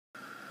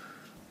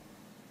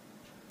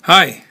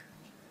Hi,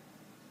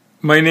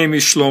 my name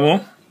is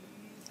Shlomo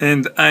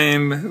and I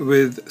am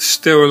with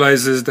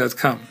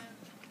sterilizers.com.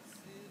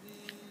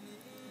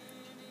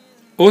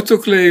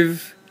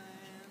 Autoclave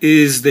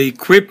is the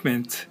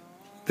equipment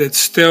that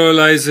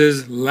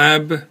sterilizes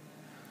lab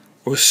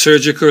or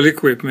surgical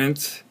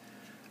equipment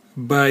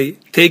by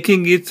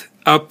taking it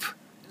up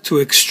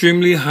to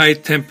extremely high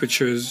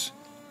temperatures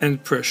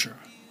and pressure.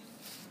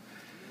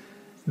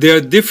 There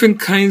are different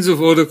kinds of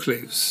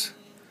autoclaves,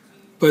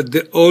 but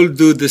they all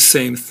do the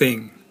same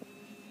thing.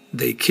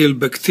 They kill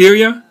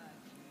bacteria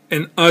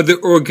and other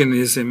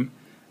organisms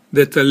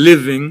that are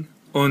living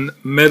on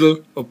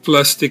metal or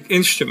plastic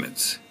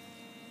instruments.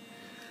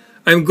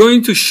 I'm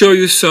going to show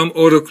you some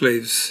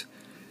autoclaves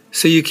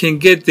so you can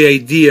get the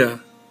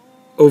idea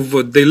of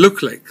what they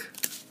look like.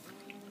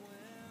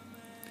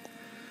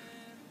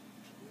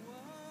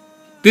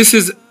 This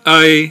is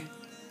a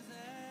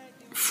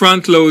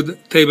front-load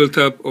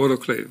tabletop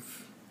autoclave.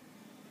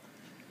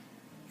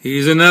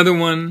 Here's another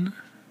one,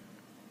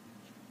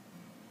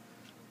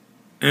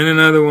 and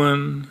another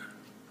one,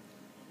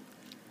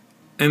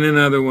 and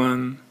another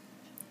one,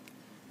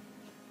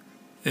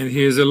 and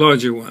here's a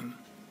larger one.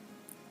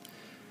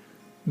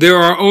 There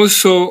are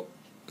also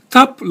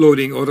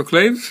top-loading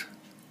autoclaves,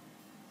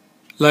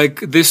 like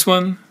this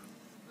one,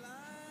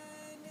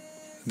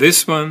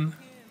 this one.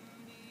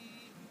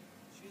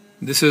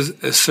 This is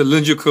a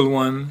cylindrical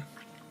one.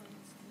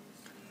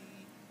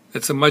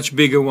 That's a much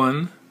bigger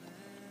one.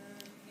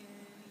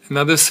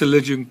 Another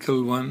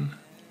cylindrical one.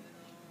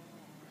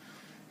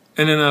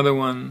 And another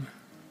one.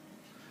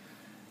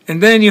 And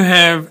then you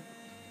have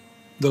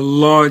the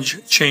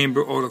large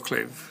chamber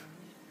autoclave.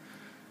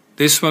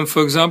 This one,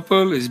 for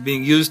example, is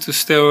being used to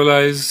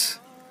sterilize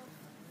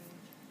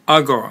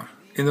agar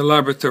in the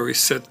laboratory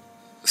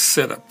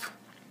setup.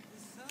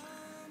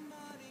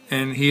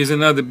 And here's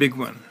another big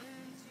one.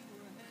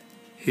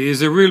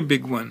 Here's a real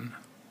big one.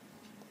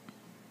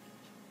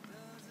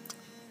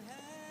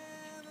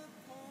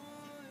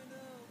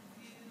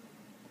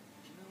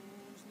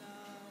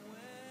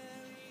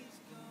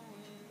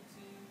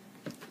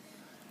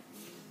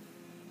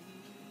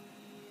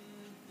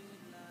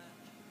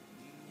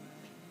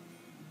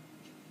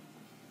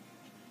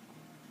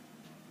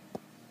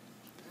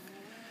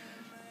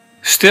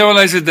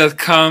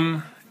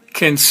 Sterilizer.com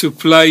can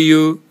supply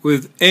you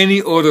with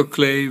any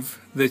autoclave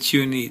that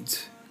you need.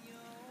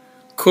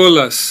 Call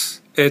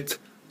us at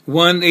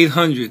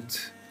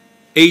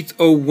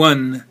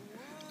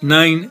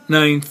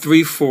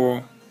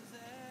 1-800-801-9934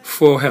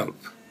 for help.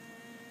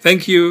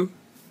 Thank you.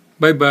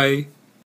 Bye-bye.